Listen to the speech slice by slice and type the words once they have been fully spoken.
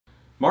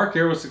Mark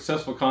here with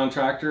Successful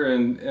Contractor,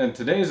 and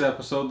today's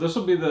episode, this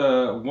will be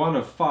the one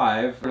of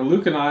 5.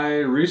 Luke and I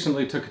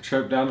recently took a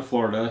trip down to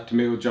Florida to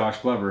meet with Josh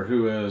Glover,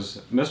 who is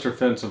Mr.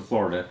 Fence of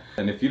Florida.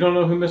 And if you don't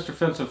know who Mr.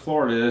 Fence of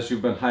Florida is,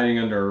 you've been hiding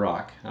under a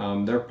rock.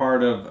 They're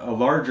part of a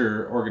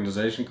larger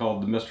organization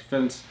called the Mr.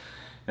 Fence,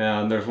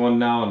 and there's one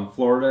now in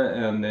Florida,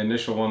 and the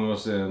initial one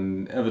was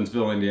in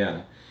Evansville,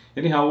 Indiana.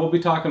 Anyhow, we'll be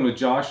talking with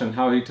Josh on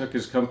how he took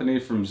his company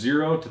from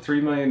 $0 to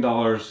 $3 million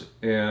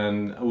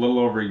in a little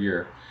over a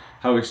year.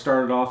 How he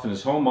started off in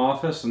his home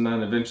office and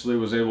then eventually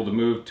was able to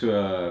move to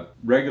a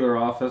regular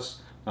office,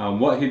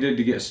 what he did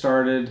to get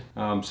started,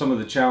 some of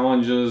the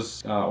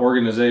challenges,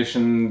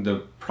 organization, the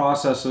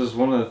processes.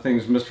 One of the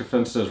things Mr.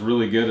 Fence does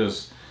really good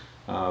is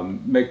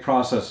make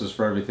processes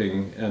for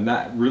everything, and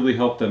that really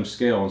helped them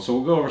scale. And so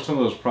we'll go over some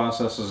of those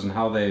processes and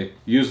how they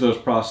use those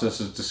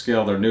processes to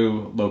scale their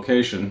new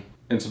location.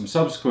 In some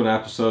subsequent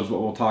episodes,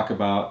 what we'll talk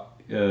about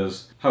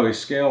is how he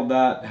scaled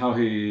that, how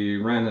he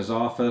ran his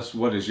office,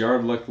 what his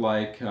yard looked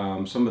like,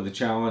 some of the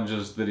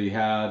challenges that he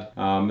had,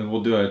 and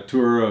we'll do a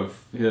tour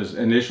of his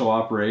initial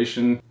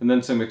operation, and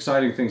then some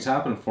exciting things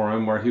happened for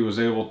him where he was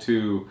able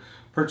to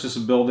purchase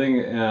a building,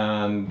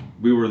 and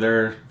we were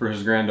there for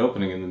his grand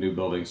opening in the new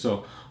building.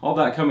 So all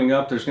that coming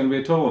up. There's going to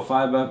be a total of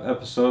 5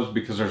 episodes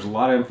because there's a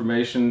lot of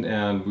information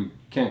and we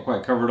can't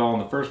quite cover it all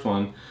in the first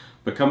one.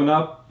 But coming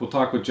up, we'll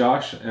talk with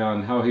Josh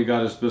on how he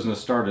got his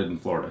business started in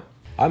Florida.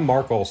 I'm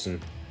Mark Olson.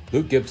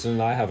 Luke Gibson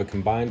and I have a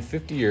combined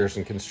 50 years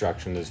in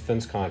construction as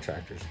fence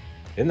contractors.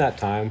 In that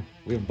time,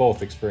 we have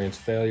both experienced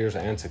failures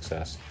and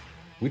success.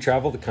 We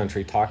travel the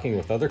country talking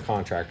with other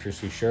contractors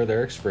who share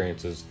their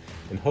experiences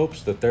in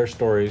hopes that their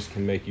stories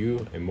can make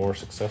you a more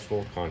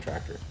successful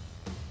contractor.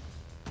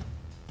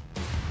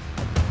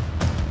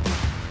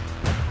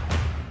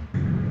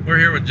 We're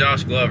here with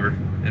Josh Glover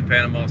in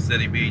Panama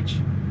City Beach.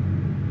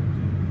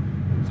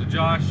 So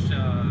Josh,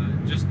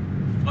 just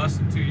less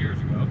than 2 years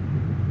ago,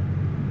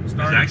 It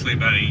was actually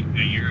about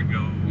a year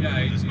ago. Yeah,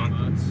 18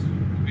 months.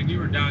 I mean, you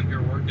were down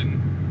here working,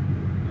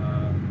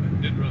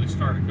 but didn't really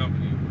start a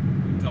company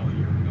until a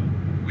year ago.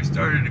 We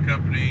started a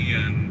company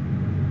in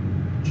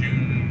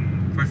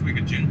June, first week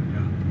of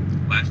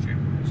June, last year.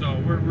 So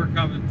we're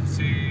coming to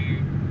see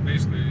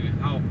basically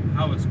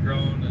how it's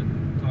grown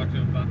and talk to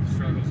them about the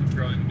struggles of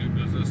growing a new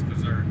business,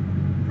 because our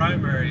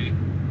primary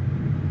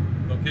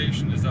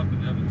location is up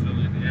in Evansville,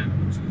 Indiana,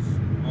 which is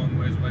a long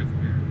ways away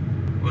from here.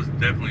 It was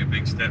definitely a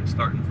big step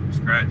starting from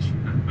scratch.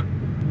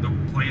 The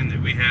plan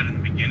that we had in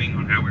the beginning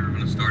on how we were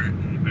going to start it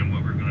and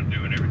what we were going to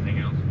do and everything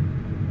else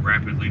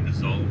rapidly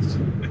dissolves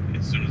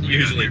as soon as we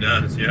usually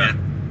does, yeah.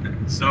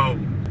 So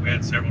we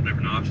had several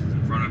different options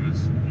in front of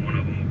us. One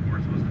of them, of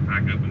course, was to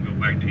pack up and go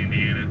back to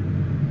Indiana,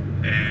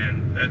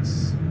 and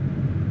that's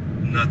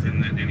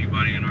nothing that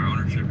anybody in our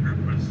ownership group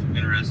was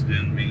interested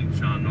in, me,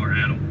 Sean, nor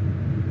Adam.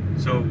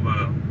 So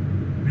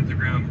hit the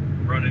ground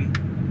running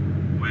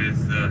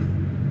with a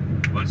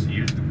bunch of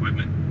used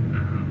equipment.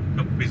 A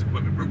couple pieces of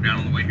equipment broke down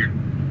on the way here.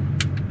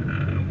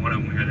 One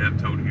of them we had to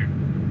have towed here.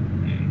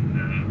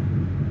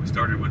 And we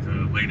started with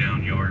a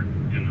lay-down yard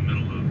in the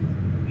middle of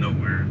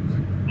nowhere,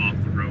 off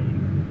the road.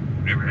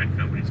 Never had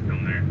companies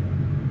come there.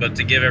 But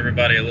to give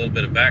everybody a little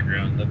bit of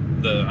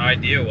background, the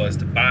idea was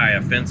to buy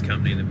a fence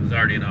company that was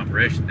already in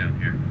operation down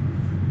here.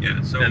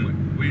 Yeah, so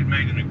we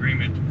made an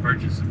agreement to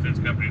purchase a fence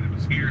company that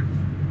was here.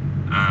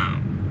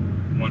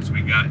 Once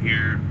we got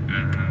here,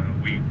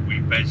 we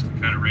basically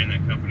kind of ran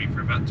that company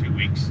for about 2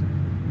 weeks.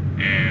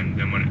 And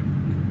then when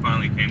it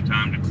finally came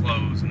time to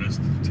close and us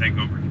to take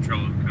over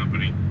control of the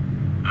company,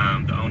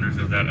 the owners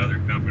of that other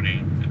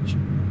company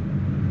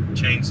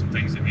changed some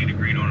things that he'd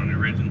agreed on in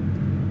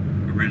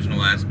the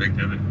original aspect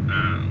of it.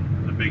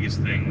 The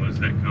biggest thing was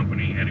that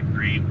company had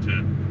agreed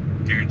to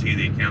guarantee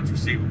the accounts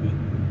receivable,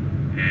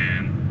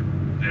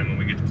 and then when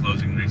we get to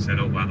closing, they said,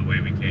 oh, by the way,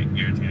 we can't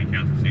guarantee the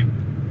accounts receivable.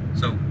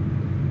 So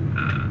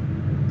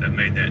that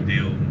made that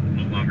deal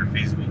no longer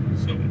feasible.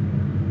 So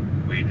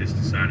we just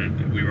decided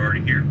that we were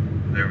already here.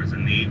 There was a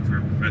need for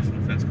a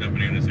professional fence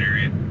company in this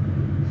area,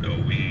 so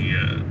we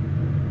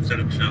set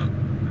up shop.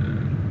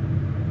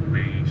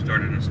 We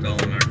started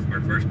installing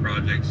our first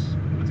projects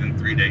within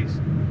 3 days.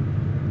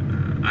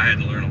 I had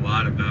to learn a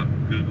lot about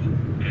Google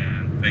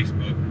and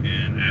Facebook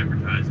and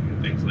advertising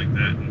and things like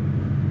that.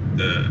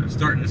 And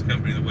starting this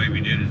company the way we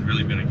did has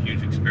really been a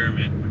huge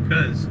experiment,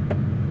 because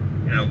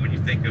when you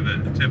think of a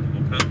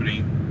typical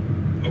company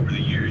over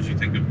the years, you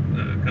think of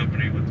a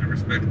company with a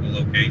respectable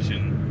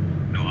location,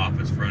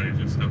 office frontage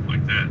and stuff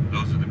like that.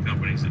 Those are the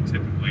companies that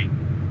typically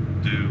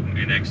do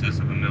in excess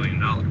of $1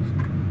 million.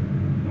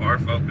 Our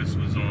focus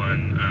was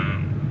on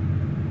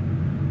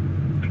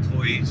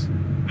employees,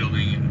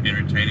 building and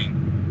entertaining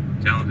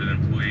talented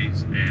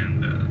employees,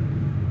 and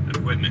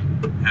equipment,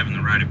 having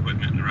the right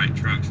equipment and the right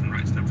trucks and the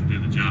right stuff to do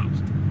the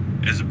jobs,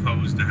 as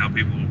opposed to how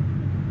people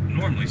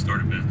normally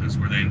start a business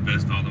where they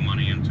invest all the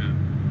money into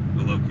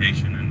the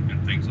location and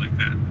things like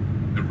that.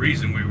 The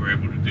reason we were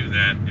able to do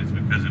that is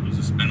because it was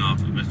a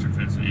spinoff of Mr.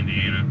 Fence in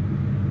Indiana,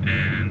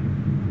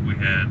 and we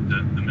had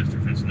the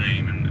Mr. Fence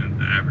name and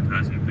the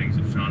advertising things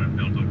that Sean had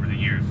built over the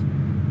years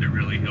that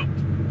really helped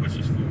push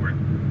pushes forward.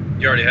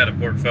 You already had a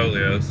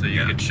portfolio, so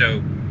you Yeah. could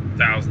show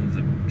thousands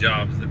of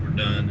jobs that were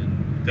done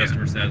and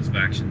customer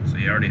satisfaction. So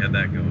you already had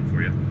that going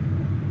for you.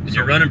 And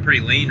you're running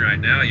pretty lean right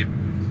now.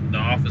 The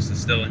office is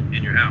still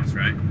in your house,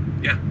 right?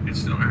 Yeah, it's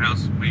still in our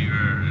house. We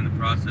are in the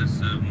process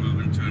of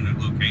moving to a new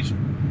location.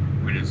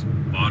 We just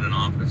bought an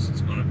office.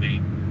 It's going to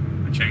be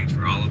a change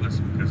for all of us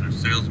because our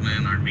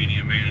salesman, our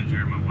media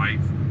manager, my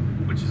wife,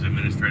 which is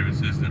administrative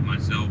assistant,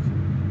 myself,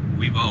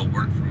 we've all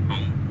worked from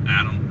home.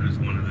 Adam, who's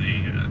one of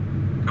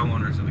the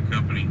co-owners of the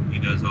company, he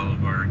does all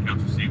of our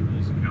accounts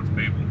receivables, accounts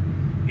payable.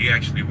 He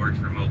actually works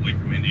remotely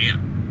from Indiana.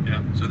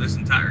 Yeah. So this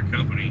entire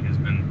company has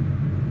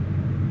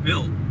been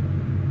built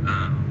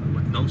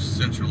with no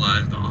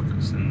centralized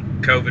office.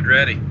 And COVID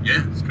ready.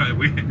 yeah,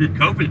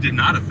 COVID did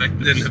not affect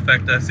us. Didn't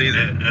affect us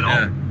either at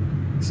all.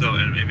 So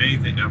if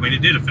anything, I mean,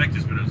 it did affect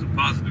us, but it was a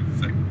positive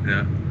effect.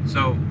 Yeah.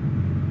 So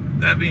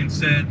that being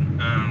said,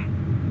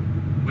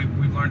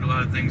 we've learned a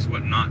lot of things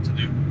what not to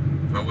do.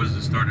 If I was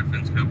to start a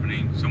fence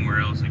company somewhere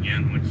else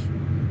again, which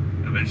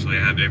eventually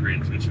I have every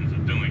intentions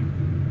of doing,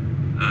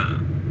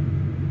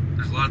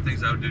 there's a lot of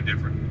things I would do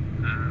different.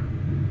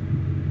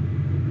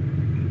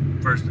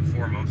 First and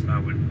foremost, I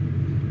would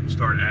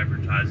start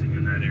advertising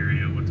in that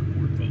area with a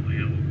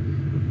portfolio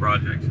of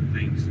projects and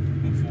things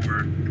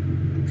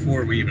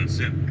before we even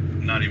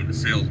sent not even the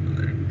salesman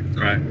there.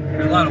 So Right.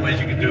 there's a lot of ways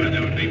you could do it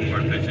that would be more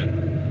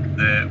efficient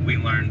that we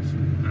learned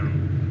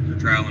through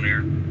trial and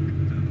error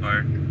through the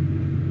fire.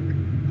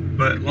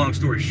 But long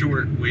story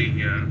short,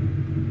 we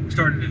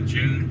started in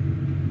June.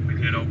 We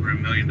did over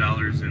 $1 million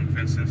in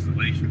fence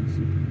installations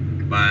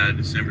by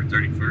December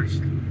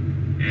 31st.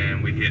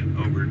 And we hit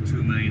over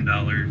 $2 million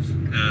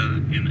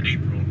in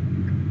April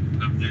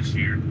of this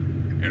year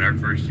in our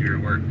first year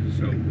of work.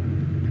 So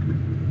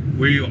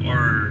we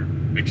are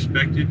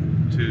expected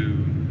to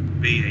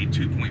be a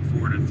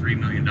 $2.4 to $3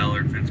 million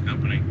fence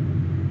company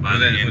by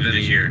the end of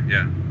this year.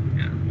 Yeah.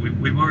 Yeah,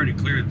 we've already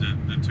cleared the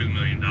 $2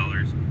 million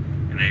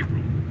in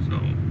April. So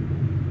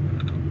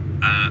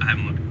I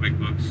haven't looked at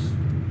QuickBooks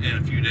in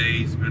a few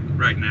days, but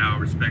right now,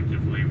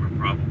 respectively, we're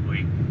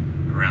probably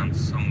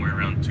somewhere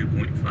around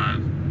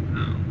 2.5.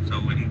 So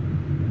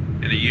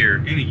in In a year.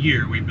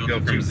 we built Go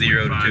a from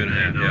 0 to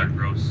 2.5, $2.5 yeah.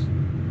 gross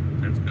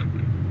fence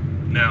company.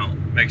 Now,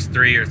 Makes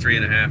 3 or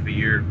 3.5 a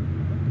year.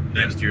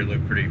 Next year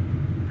look pretty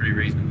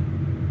reasonable.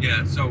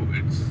 yeah, so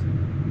it's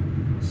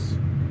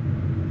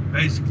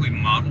basically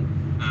modeled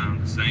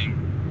the same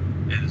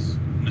as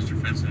Mr.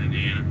 Fence in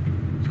Indiana.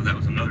 So that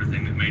was another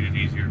thing that made it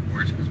easier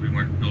for us because we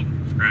weren't building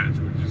from scratch.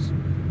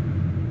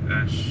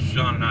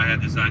 Sean and I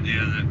had this idea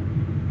that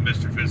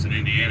Mr. Fence in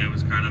Indiana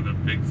was kind of a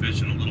big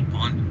fish in a little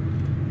pond,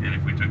 and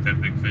if we took that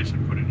big fish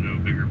and put it into a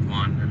bigger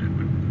pond, then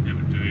it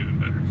would do even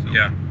better. So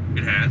Yeah.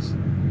 it has.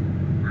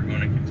 We're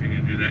going to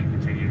continue to do that, and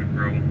continue to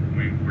grow.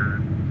 We're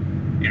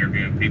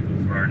interviewing people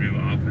for our new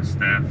office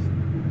staff.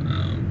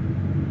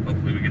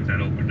 Hopefully we get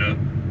that opened up.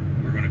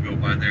 We're going to go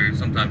by there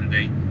sometime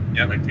today.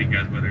 Yep. I'd like to take you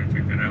guys by there and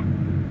check that out.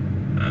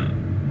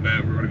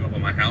 But we're going to go by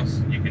my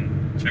house. You can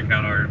check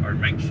out our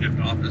makeshift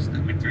office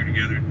that we threw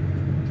together.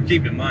 So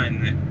keep in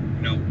mind that,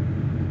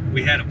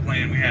 we had a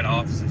plan, we had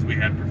offices, we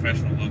had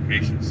professional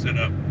locations set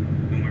up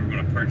when we were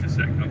going to purchase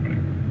that company.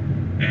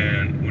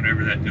 And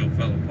whenever that deal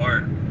fell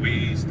apart,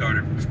 we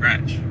started from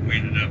scratch. We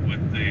ended up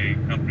with the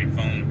company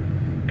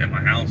phone at my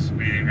house.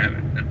 We didn't have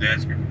a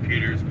desk or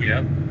computers.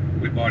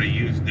 We bought a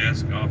used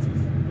desk off of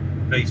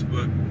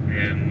Facebook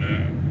and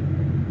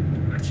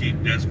a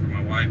cheap desk for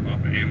my wife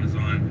off of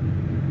Amazon.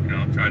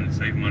 Trying to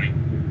save money.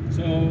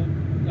 So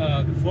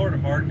the Florida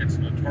market's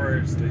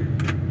notoriously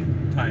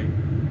tight.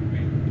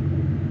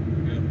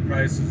 The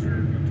prices are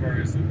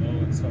notoriously low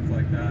and stuff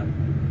like that.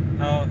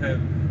 How have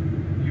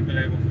you been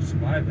able to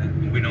survive that?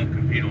 We don't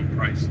compete on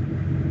price.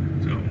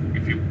 So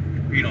if you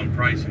compete on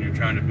price and you're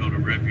trying to build a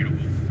reputable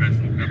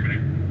professional company,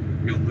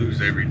 you'll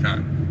lose every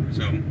time.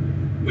 So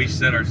we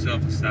set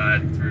ourselves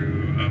aside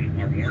through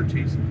our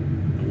warranties,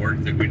 the work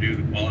that we do,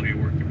 the quality of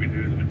work that we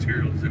do, the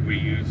materials that we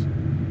use,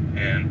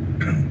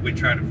 and we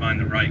try to find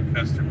the right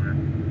customer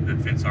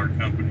that fits our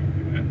company.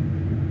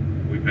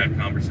 We've had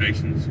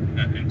conversations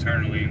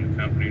internally in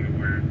the company to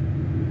where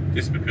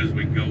just because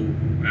we go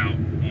out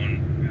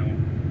on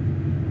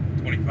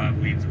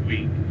 25 leads a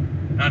week,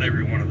 not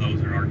every one of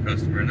those are our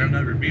customer, and they'll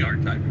never be our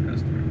type of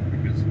customer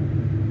because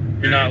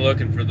You're not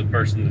looking for the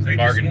person that's they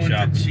bargain just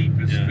want shop. the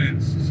cheapest Yeah.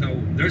 fence.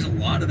 So there's a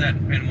lot of that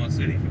in Panama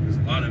City because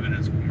a lot of it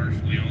is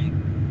commercially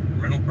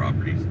owned rental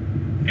properties.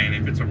 And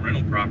if it's a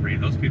rental property,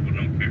 those people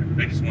don't care.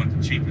 They just want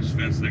the cheapest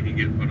fence they can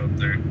get put up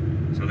there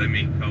so they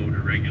meet code or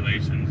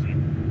regulations,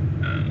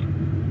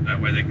 and that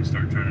way they can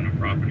start turning a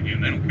profit again.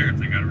 They don't care if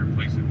they got to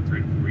replace it in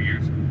 3 to 4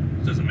 years.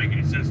 It doesn't make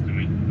any sense to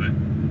me, but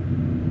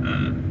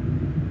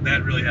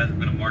that really hasn't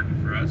been a market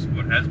for us.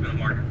 What has been a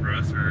market for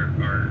us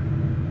are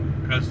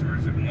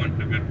customers that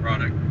want a good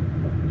product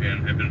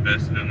and have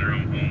invested in their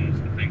own homes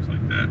and things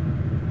like that.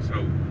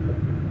 So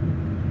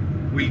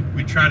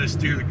we try to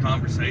steer the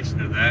conversation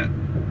to that,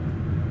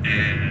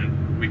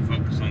 and we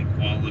focus on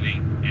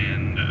quality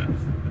and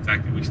the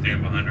fact that we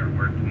stand behind our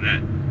work,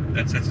 and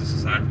that sets us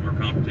aside from our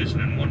competition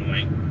in one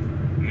way.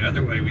 the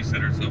other way we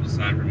set ourselves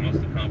aside from most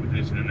of the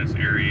competition in this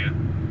area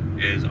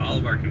is all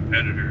of our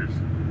competitors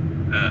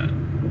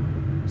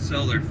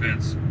sell their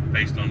fence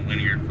based on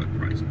linear foot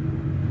pricing.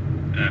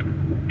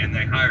 And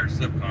they hire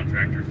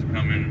subcontractors to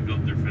come in and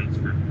build their fence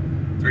for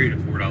 $3 to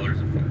 $4 a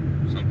foot,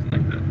 something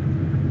like that.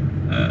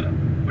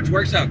 Which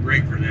works out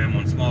great for them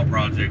on small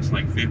projects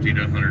like 50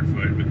 to 100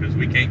 foot, because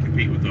we can't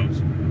compete with those.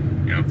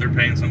 You know, if they're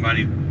paying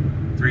somebody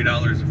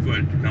 $3 a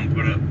foot to come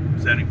put up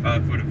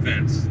 75 foot of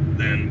fence,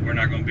 then we're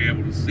not going to be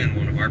able to send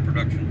one of our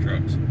production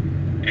trucks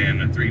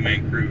and a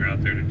 3-man crew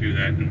out there to do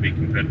that and be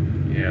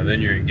competitive. Yeah,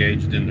 then you're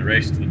engaged in the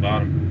race to the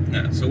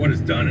bottom. So what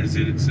it's done is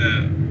it's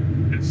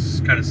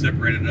kind of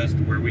separated us to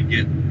where we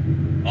get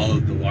all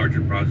of the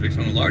larger projects.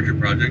 On the larger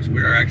projects,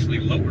 we are actually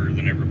lower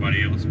than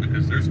everybody else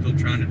because they're still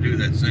trying to do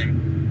that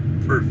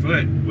same per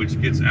foot, which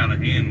gets out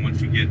of hand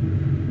once you get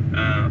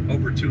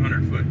over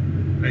 200 foot.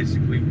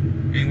 Basically,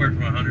 anywhere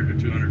from 100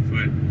 to 200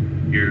 foot,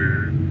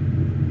 you're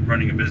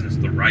running a business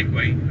the right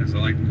way, as I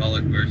like to call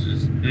it,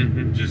 versus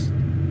just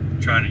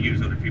trying to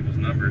use other people's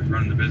numbers.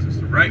 Running the business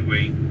the right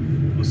way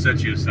will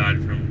set you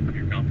aside from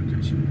your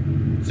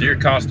competition. So you're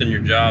costing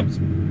your jobs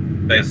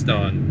based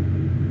on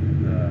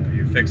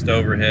your fixed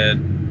overhead,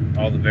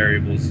 all the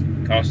variables,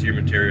 cost of your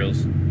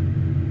materials,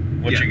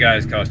 what your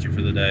guys cost you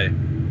for the day.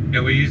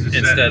 Yeah, we use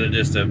instead of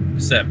just a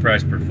set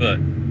price per foot.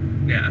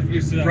 Yeah,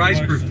 price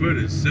per foot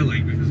is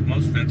silly because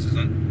most fences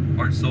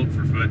aren't sold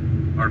for foot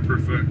or per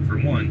foot for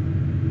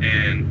one,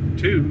 and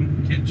two,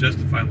 can't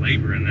justify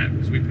labor in that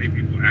because we pay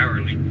people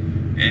hourly.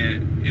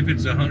 And if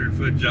it's a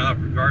 100-foot job,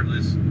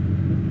 regardless,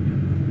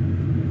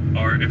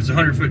 or if it's a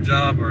 100-foot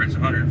job or it's a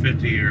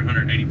 150 or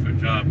 180-foot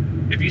job,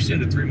 if you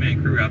send a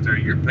 3-man crew out there,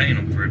 you're paying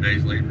them for a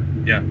day's labor.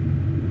 Yeah.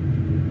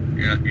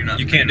 You're not.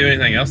 You can't do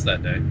anything else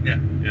that day. Yeah.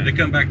 They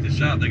come back to the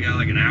shop. They got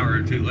like an hour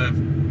or two left.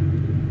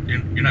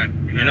 You're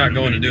not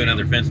going to do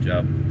another fence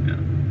job. Yeah.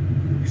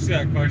 You see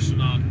that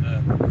question on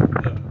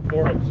The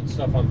forums and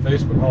stuff on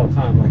Facebook all the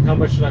time, like how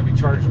much should I be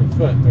charging a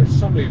foot? There's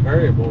so many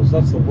variables.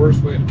 That's the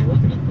worst way to be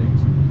looking at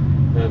things.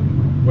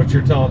 And what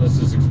you're telling us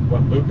is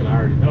what Luke and I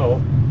already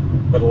know,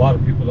 but a lot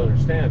of people don't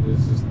understand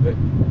is that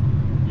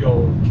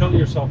you'll kill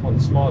yourself on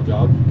the small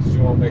jobs because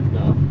you won't make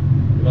enough.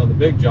 And on the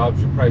big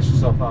jobs, you price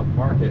yourself out of the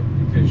market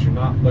because you're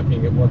not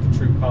looking at what the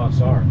true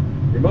costs are.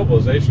 Your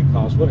mobilization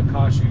cost, what it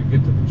costs you to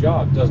get to the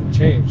job, doesn't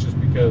change just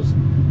because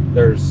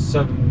there's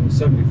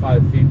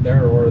 775 feet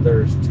there or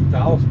there's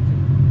 2,000 feet.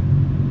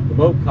 The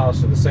mob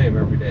costs are the same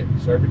every day.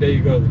 So every day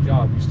you go to the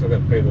job, you still got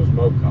to pay those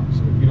mob costs.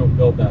 And if you don't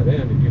build that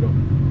in and you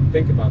don't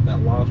think about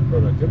that lost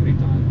productivity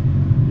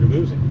time, you're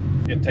losing.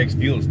 It takes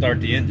fuel to start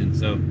the engine,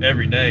 so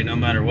every day, no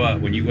matter what,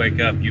 when you wake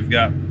up, you've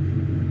got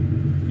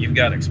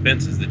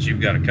expenses that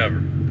you've got to cover.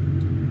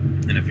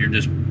 And if you're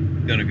just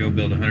going to go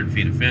build 100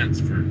 feet of fence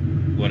for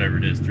whatever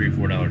it is, $3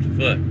 or $4 a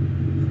foot,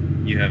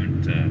 you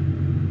haven't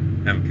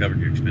covered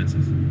your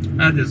expenses.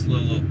 I had this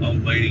little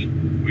old lady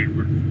we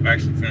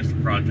actually finished a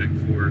project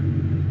for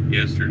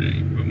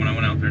yesterday, but when I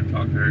went out there and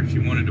talked to her, she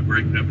wanted to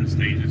break it up in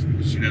stages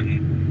because she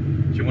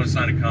wants to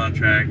sign a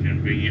contract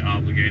and be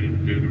obligated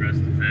to do the rest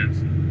of the fence.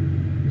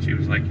 And she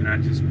was like, can I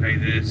just pay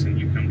this and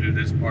you come do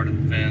this part of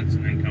the fence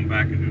and then come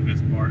back and do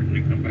this part and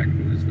then come back and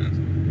do this fence?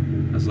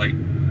 I was like,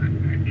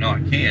 no,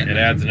 I can't. It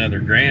adds another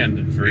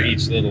grand for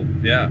each little,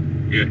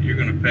 You're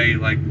going to pay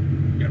like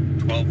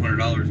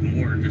 $1,200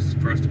 more just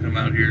for us to come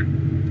out here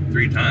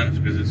 3 times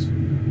because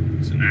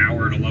it's an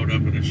hour to load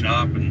up in the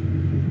shop and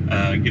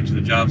get to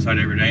the job site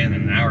every day and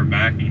then an hour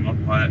back, and you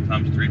multiply that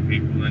times 3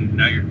 people, and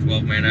now you're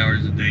 12 man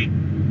hours a day.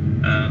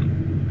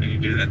 And you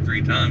do that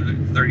 3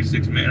 times,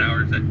 36 man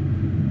hours. That's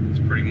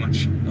pretty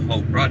much the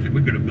whole project.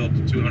 We could have built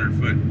a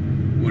 200-foot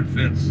wood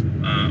fence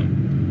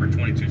or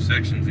 22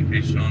 sections in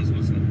case Sean's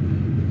listening.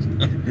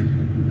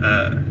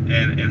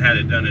 And had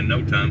it done in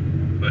no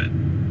time. But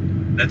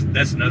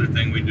that's another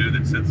thing we do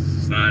that sets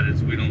us aside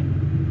is we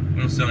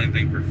don't sell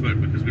anything per foot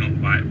because we don't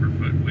buy it per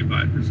foot. We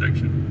buy it per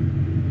section.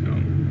 So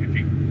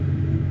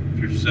if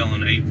you're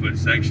selling an 8-foot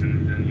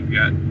section, then you've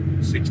got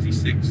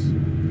 66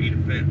 feet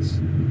of fence,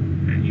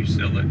 and you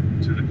sell it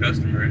to the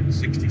customer at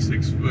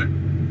 66 foot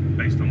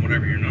based on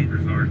whatever your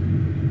numbers are.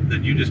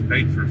 Then you just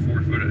paid for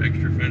 4 foot of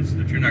extra fence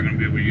that you're not going to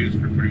be able to use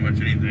for pretty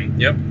much anything.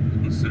 Yep. It's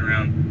going to sit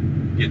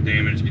around, get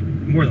damaged.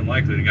 More than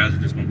likely, the guys are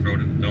just going to throw it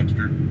in the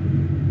dumpster.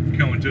 If you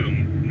go into a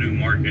new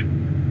market,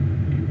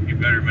 you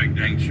better make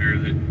dang sure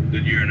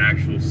that you're an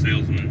actual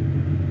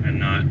salesman and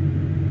not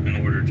an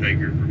order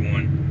taker, for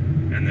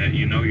one, and that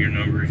you know your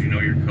numbers, you know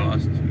your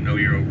costs, you know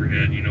your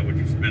overhead, you know what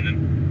you're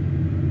spending.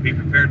 Be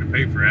prepared to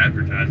pay for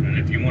advertisement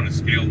if you want to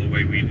scale the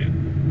way we did.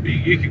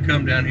 You could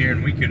come down here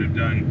and we could have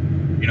done,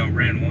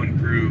 ran one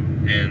crew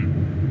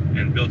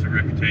and built a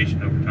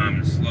reputation over time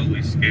and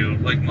slowly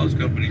scaled, like most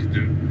companies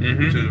do,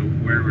 to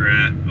where we're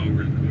at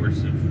over the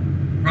course of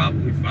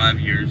probably 5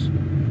 years.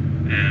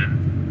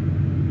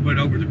 But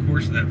over the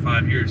course of that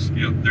 5 years,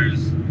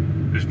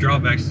 there's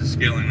drawbacks to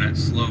scaling that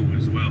slow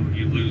as well.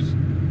 You lose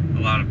a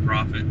lot of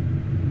profit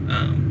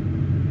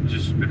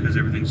just because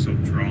everything's so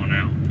drawn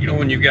out.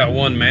 When you've got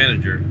one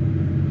manager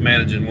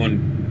managing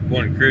one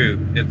one crew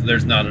if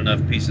there's not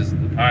enough pieces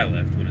of the pie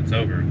left when it's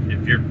over.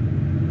 If your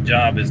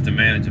job is to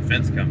manage a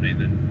fence company,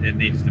 then it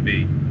needs to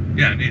be.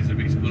 Yeah, it needs to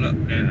be split up.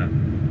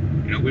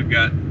 And you know, we've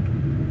got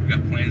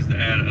plans to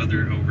add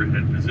other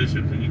overhead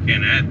positions, and you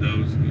can't add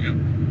those. You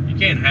know, you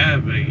can't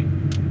have a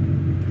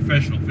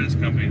professional fence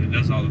company that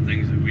does all the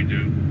things that we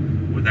do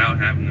without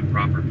having the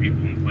proper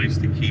people in place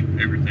to keep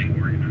everything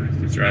organized.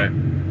 That's right.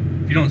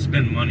 If you don't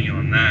spend money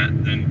on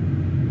that,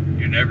 then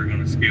you're never going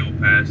to scale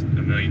past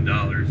 $1 million.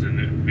 And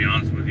to be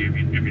honest with you,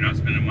 if you're not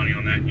spending money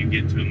on that, and you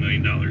get to $1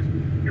 million,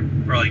 you're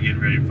probably getting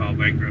ready to file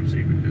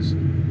bankruptcy because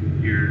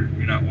you're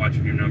not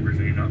watching your numbers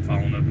and you're not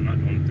following up and not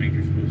doing the things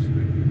you're supposed to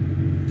do.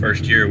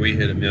 First year we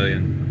hit $1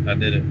 million. I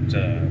did it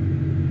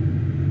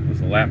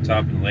with a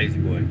laptop and a lazy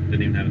boy.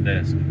 Didn't even have a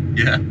desk.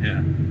 Yeah.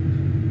 Yeah.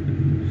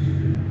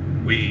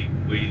 We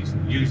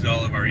used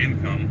all of our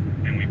income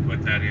and we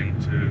put that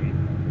into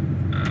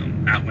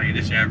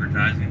outlandish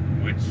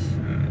advertising, which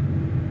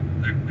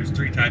there's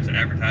 3 types of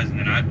advertising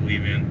that I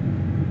believe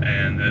in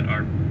and that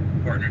our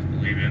partners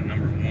believe in.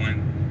 Number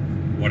one,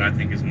 what I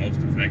think is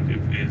most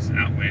effective is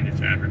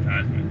outlandish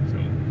advertisement.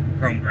 So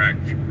chrome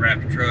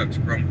wrapped trucks,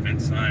 chrome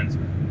fence signs,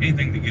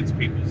 anything that gets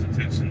people's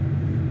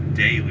attention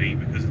daily,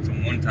 because it's a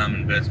one-time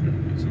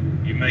investment. So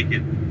you make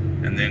it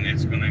and then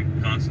it's going to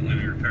constantly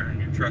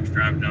return. Your truck's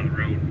driving down the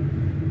road,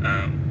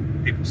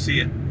 people see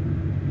it,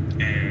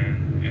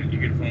 and you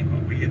get a phone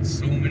call. We get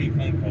so many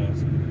phone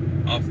calls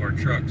off our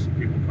trucks.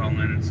 People call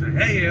in and say,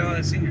 hey,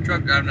 I seen your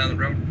truck driving down the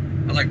road.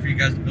 I'd like for you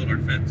guys to build our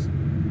fence.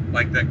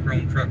 Like that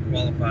chrome truck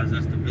qualifies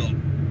us to build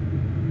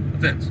a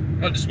fence.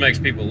 Well, it just makes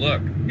people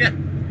look. Yeah,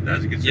 it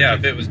does. It gets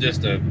if it was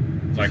just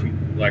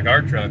like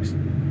our trucks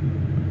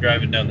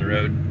driving down the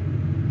road.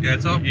 Yeah,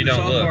 it's all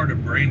look. part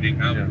of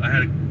branding. I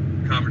had a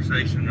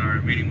conversation or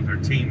a meeting with our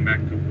team back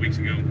a couple weeks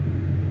ago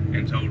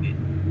and told them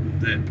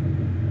that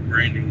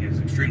branding is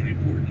extremely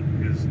important,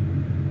 because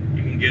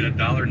you can get a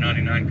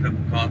 $1.99 cup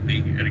of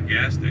coffee at a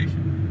gas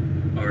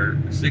station or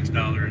a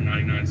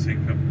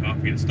 $6.99 cup of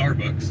coffee at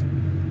Starbucks,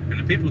 and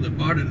the people that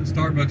bought it at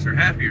Starbucks are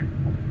happier.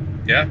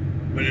 Yeah.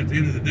 But at the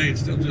end of the day, it's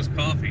still just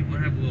coffee. It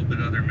might have a little bit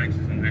of other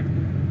mixes in there,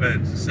 but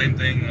it's the same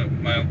thing.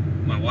 My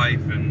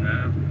wife and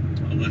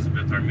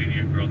Elizabeth, our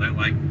media girl, they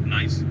like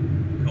nice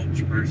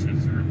Coach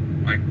purses or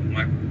Michael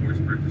Kors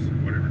purses or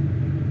whatever.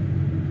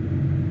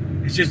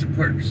 It's just a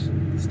purse.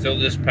 Still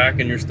just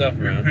packing your stuff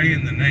around. You're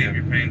paying the name,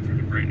 you're paying for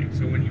the branding.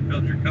 So when you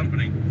build your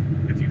company,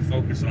 if you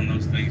focus on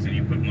those things and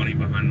you put money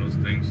behind those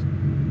things,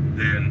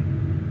 then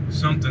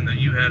something that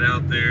you had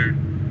out there,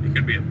 it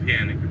could be a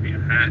pin, it could be a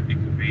hat, it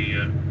could be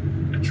a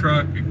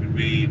truck, it could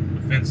be a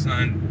fence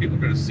sign. People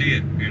are going to see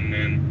it and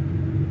then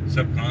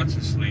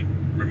subconsciously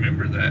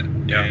remember that.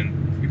 Yeah.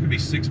 And it could be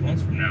 6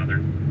 months from now,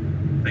 they're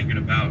thinking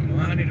about,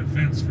 well, I need a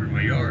fence for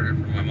my yard or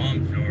for my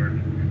mom's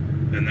yard.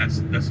 Then that's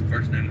the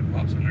first name that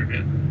pops in their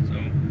head.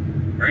 So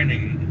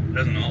branding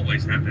doesn't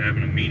always have to have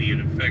an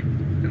immediate effect.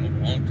 It can have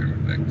a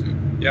long-term effect too.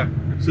 Yeah.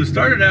 So it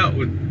started out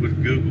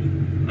with Google.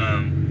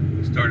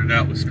 We started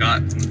out with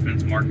Scott from the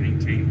fence marketing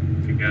team.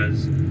 If you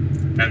guys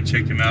haven't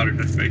checked him out or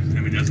touched base with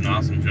him, he does an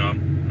awesome job.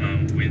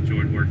 We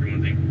enjoyed working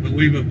with him. But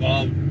we've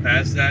evolved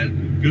past that.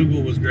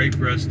 Google was great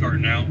for us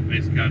starting out.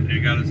 It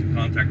got us in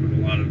contact with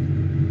a lot of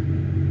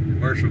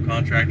commercial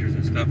contractors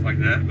and stuff like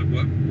that. But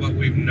what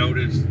we've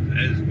noticed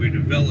as we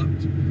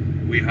developed,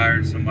 we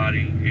hired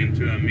somebody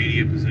into a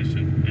media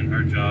position, and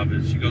her job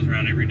is she goes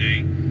around every day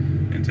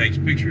and takes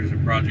pictures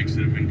of projects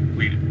that have been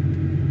completed,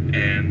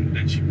 and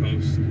then she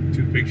posts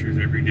 2 pictures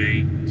every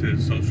day to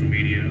social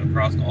media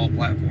across all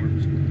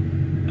platforms.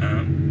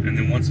 And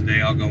then once a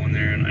day I'll go in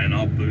there and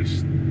I'll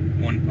boost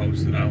one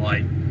post that I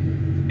like,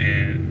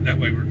 and that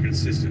way we're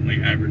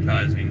consistently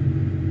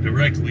advertising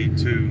directly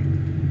to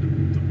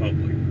the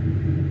public.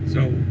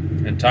 So,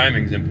 and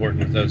timing's important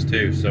with those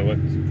too. So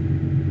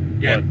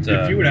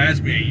if you would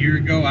ask me a year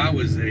ago, I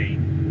was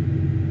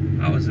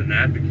an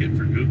advocate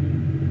for Google,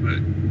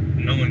 but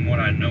knowing what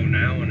I know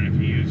now, and if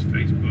you use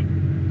Facebook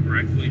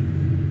correctly,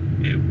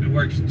 it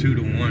works 2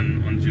 to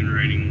 1 on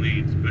generating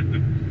leads. But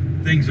the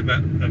things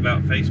about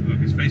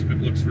Facebook is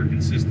Facebook looks for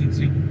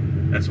consistency.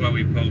 That's why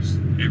we post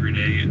every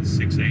day at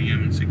 6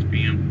 a.m. and 6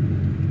 p.m.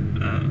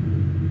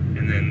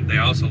 And then they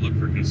also look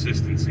for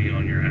consistency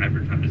on your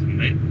advertising.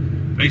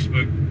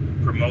 Facebook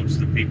promotes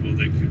the people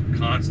that could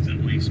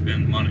constantly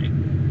spend money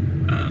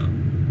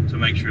to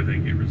make sure they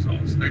get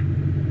results. They're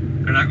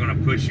not going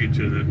to push you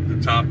to the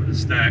top of the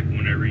stack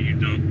whenever you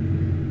dump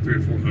 $300 or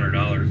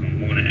 $400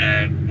 on one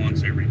ad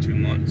once every 2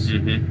 months.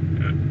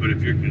 Mm-hmm. But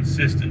if you're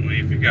consistently,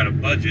 if you've got a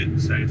budget,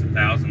 say it's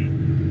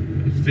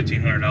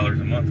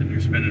 $1,500 a month, and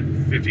you're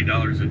spending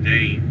 $50 a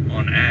day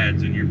on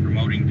ads, and you're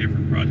promoting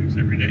different projects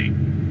every day,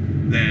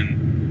 then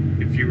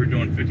if you were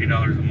doing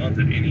 $50 a month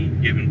at any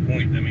given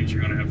point, that means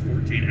you're going to have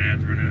 14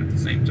 ads running at the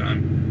same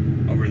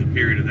time over the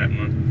period of that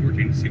month,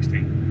 14 to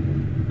 16.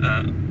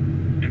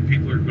 And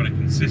people are going to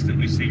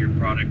consistently see your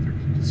product. They're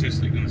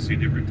consistently going to see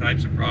different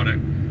types of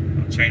product,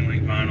 chain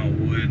link vinyl,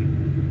 wood,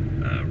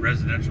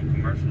 residential,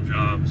 commercial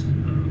jobs,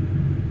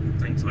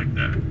 things like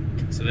that.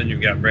 So then you've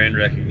got brand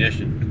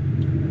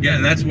recognition. Yeah,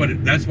 and that's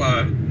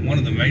why one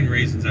of the main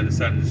reasons I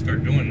decided to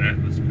start doing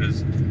that was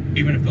because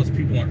even if those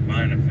people aren't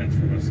buying a fence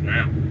from us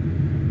now,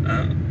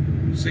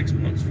 6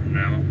 months from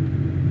now,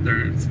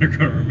 they're going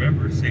to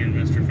remember seeing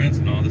Mr. Fence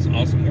and all this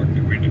awesome work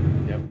that we do.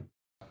 Yep.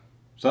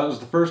 So that was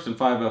the first in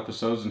 5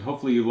 episodes, and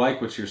hopefully you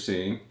like what you're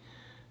seeing.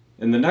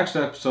 In the next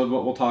episode,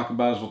 what we'll talk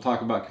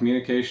about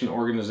communication,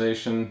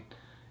 organization,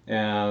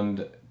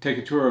 and take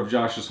a tour of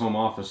Josh's home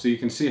office so you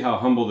can see how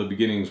humble the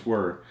beginnings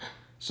were.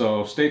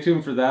 So stay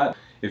tuned for that.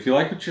 If you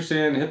like what you're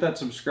seeing, hit that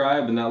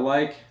subscribe and that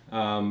like.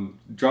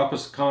 Drop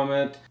us a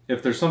comment.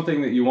 If there's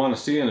something that you want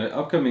to see in an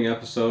upcoming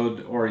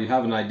episode, or you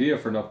have an idea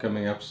for an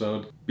upcoming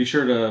episode, be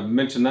sure to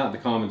mention that in the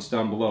comments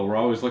down below. We're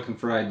always looking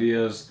for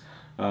ideas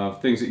of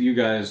things that you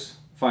guys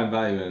find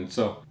value in.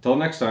 So, till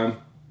next time,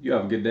 you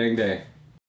have a good dang day.